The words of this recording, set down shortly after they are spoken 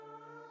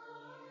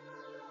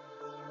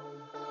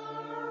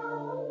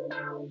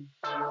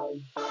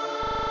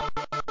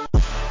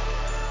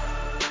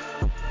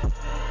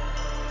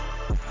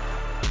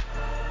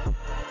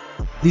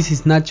This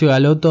is Nacho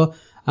Galotto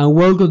and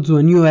welcome to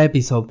a new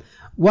episode.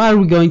 What are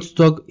we going to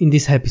talk in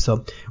this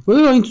episode?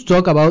 We're going to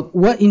talk about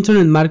what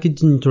internet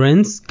marketing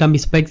trends can be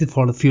expected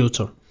for the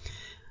future.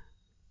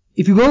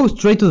 If you go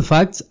straight to the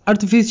facts,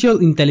 artificial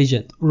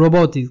intelligence,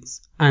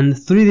 robotics, and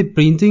 3D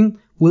printing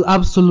will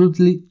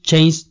absolutely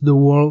change the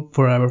world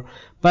forever.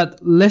 But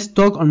let's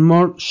talk on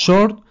more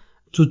short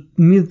to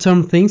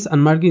mid-term things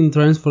and marketing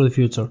trends for the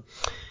future.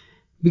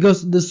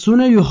 Because the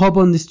sooner you hop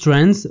on these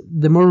trends,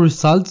 the more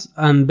results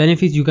and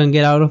benefits you can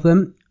get out of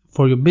them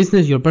for your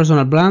business, your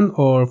personal brand,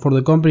 or for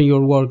the company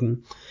you're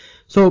working.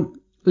 So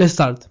let's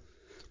start.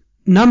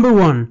 Number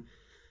 1,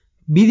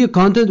 video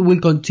content will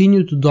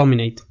continue to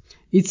dominate.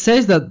 It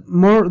says that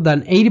more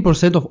than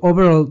 80% of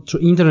overall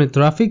internet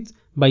traffic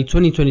by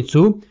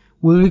 2022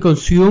 will be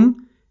consumed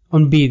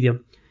on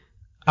video.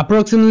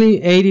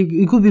 Approximately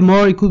 80, it could be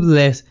more, it could be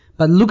less,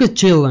 but look at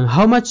children,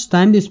 how much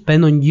time they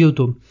spend on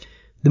YouTube.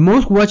 The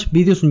most watched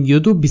videos on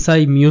YouTube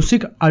besides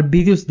music are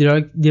videos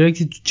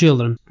directed to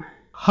children.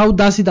 How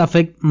does it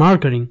affect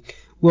marketing?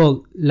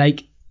 Well,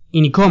 like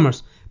in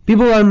e-commerce,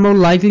 people are more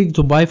likely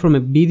to buy from a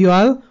video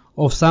ad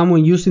of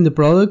someone using the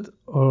product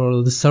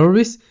or the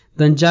service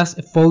than just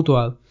a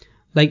photo ad.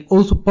 Like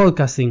also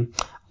podcasting.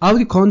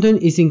 Audio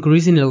content is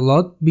increasing a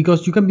lot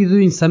because you can be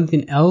doing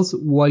something else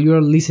while you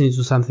are listening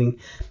to something.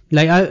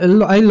 Like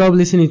I love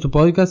listening to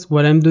podcasts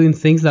when I'm doing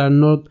things that are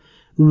not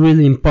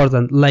really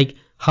important, like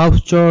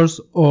house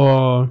chores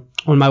or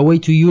on my way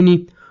to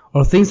uni,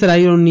 or things that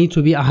I don't need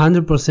to be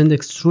 100%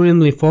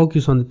 extremely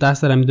focused on the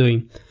task that I'm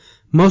doing.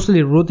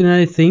 Mostly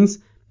routinary things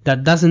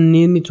that doesn't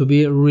need me to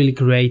be really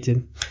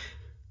creative.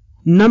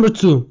 Number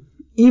 2,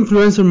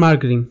 influencer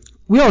marketing.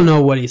 We all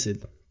know what is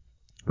it.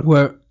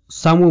 Where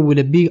someone with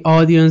a big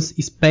audience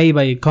is paid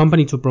by a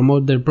company to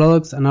promote their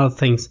products and other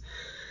things.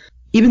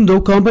 Even though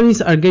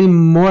companies are getting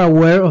more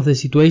aware of the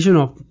situation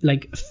of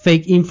like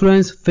fake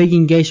influence, fake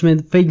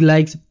engagement, fake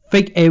likes,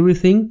 fake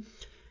everything,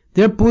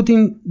 they're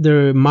putting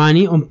their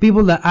money on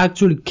people that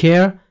actually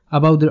care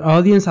about their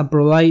audience and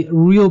provide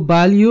real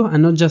value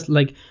and not just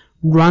like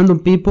random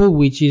people,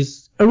 which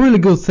is a really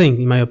good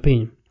thing in my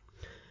opinion.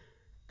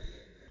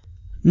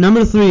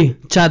 Number 3,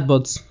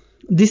 chatbots.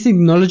 This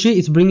technology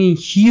is bringing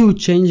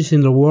huge changes in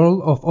the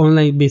world of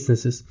online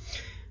businesses.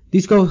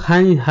 This goes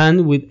hand in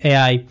hand with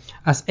AI.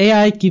 As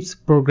AI keeps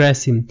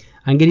progressing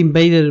and getting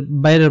better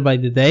by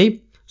the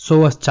day,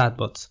 so as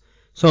chatbots.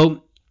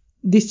 So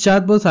these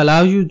chatbots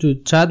allow you to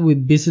chat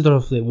with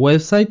visitors of the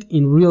website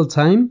in real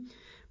time,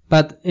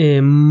 but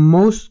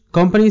most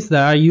companies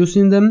that are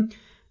using them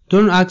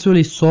don't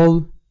actually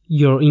solve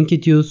your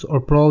inquietudes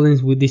or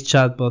problems with these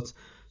chatbots.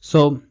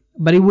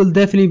 But it will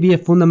definitely be a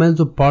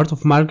fundamental part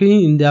of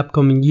marketing in the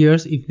upcoming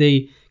years if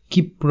they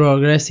keep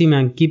progressing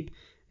and keep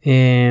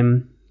bettering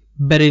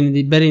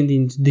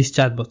these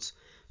chatbots.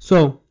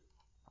 So,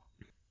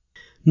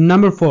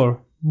 number 4,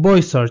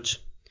 voice search.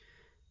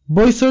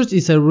 Voice search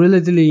is a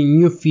relatively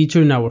new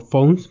feature in our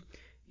phones.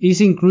 It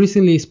is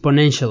increasingly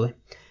exponentially.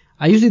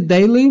 I use it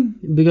daily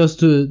because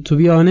to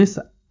be honest,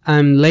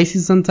 I'm lazy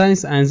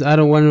sometimes and I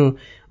don't want to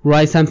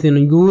write something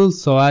on Google,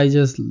 so I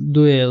just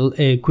do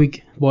a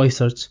quick voice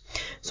search.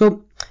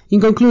 So, in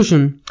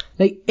conclusion,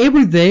 like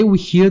every day we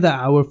hear that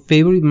our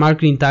favorite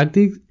marketing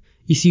tactic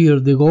is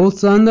either the gold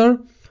standard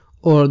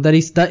or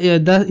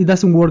it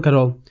doesn't work at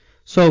all.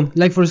 So,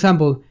 like for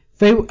example,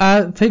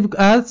 Facebook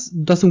ads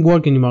doesn't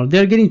work anymore.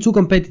 They're getting too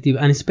competitive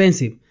and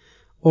expensive.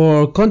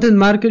 Or content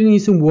marketing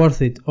isn't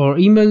worth it. Or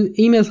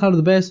emails are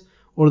the best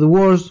or the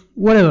worst,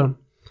 whatever.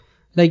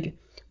 Like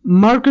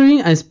marketing,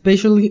 and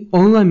especially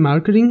online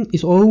marketing,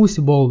 is always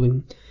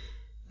evolving.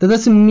 That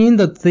doesn't mean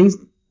that things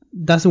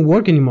doesn't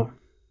work anymore.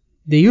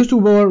 They used to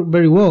work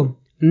very well.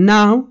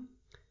 Now,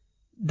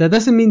 that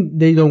doesn't mean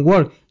they don't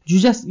work. You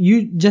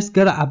just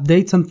gotta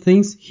update some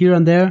things here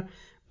and there,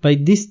 but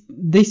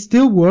they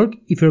still work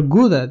if you're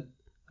good at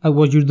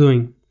what you're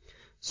doing.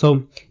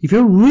 So, if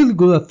you're really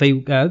good at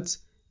Facebook ads,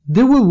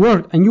 they will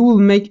work and you will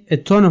make a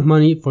ton of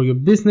money for your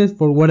business,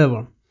 for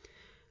whatever.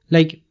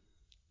 Like,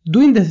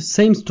 doing the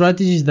same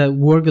strategies that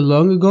worked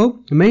long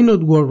ago may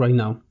not work right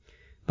now,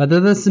 but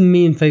that doesn't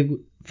mean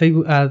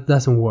Facebook ads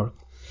doesn't work.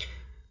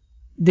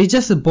 They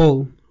just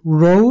evolve,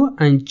 grow,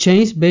 and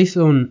change based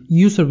on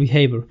user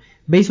behavior,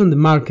 based on the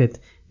market,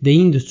 the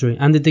industry,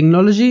 and the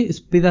technology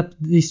speed up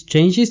these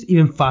changes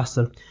even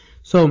faster.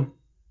 So,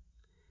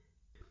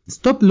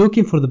 stop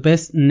looking for the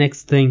best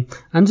next thing.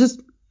 I'm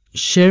just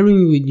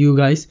sharing with you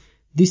guys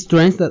these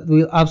trends that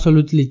will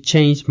absolutely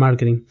change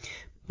marketing.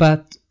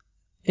 But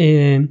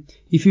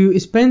if you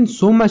spend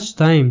so much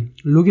time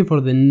looking for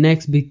the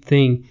next big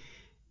thing,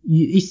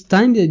 it's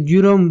time that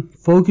you don't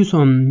focus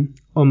on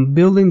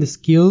building the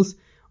skills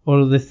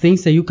or the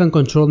things that you can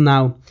control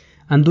now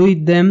and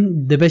do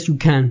them the best you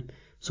can.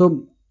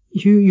 So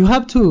you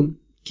have to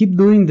keep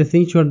doing the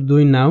things you are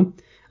doing now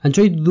and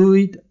try to do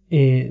it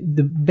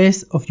the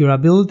best of your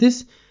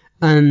abilities,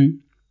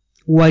 and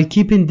while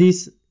keeping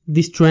these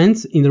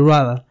trends in the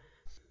radar.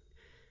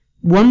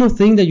 one more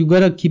thing that you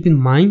gotta keep in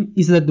mind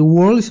is that the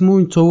world is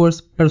moving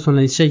towards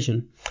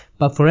personalization,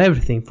 but for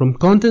everything, from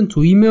content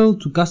to email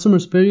to customer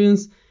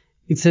experience,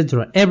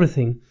 etc.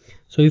 Everything.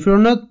 So if you're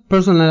not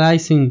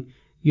personalizing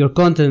your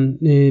content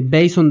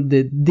based on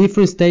the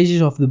different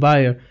stages of the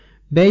buyer,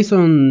 based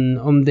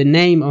on the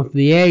name, of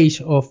the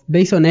age,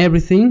 based on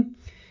everything,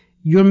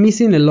 you're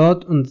missing a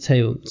lot on the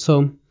table.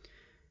 So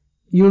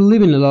you're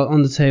leaving a lot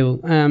on the table.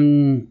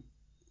 I'm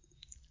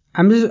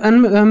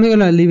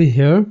gonna leave it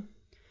here.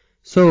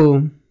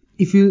 So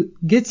if you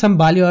get some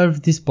value out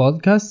of this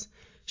podcast,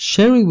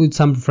 share it with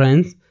some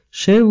friends,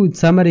 share it with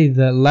somebody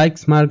that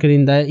likes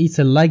marketing, that is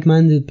a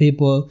like-minded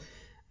people,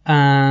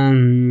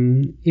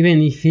 even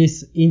if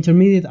he's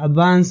intermediate,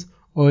 advanced,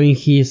 or in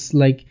his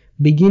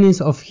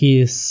beginnings of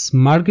his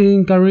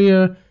marketing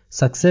career,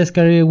 success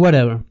career,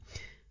 whatever.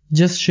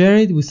 Just share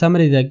it with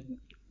somebody that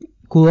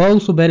could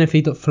also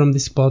benefit from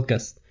this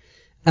podcast.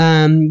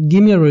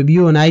 Give me a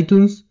review on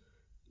iTunes,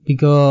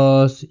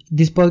 because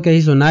this podcast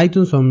is on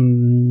iTunes,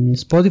 on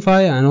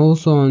Spotify, and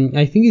also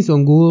I think it's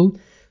on Google.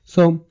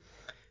 So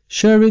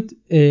share it,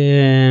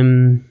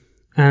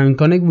 and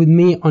connect with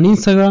me on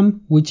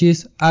Instagram, which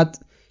is at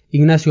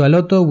Ignacio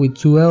Alotto with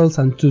 2 L's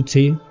and 2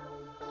 T.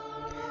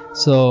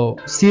 So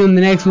see you in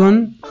the next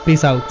one.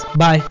 Peace out.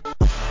 Bye.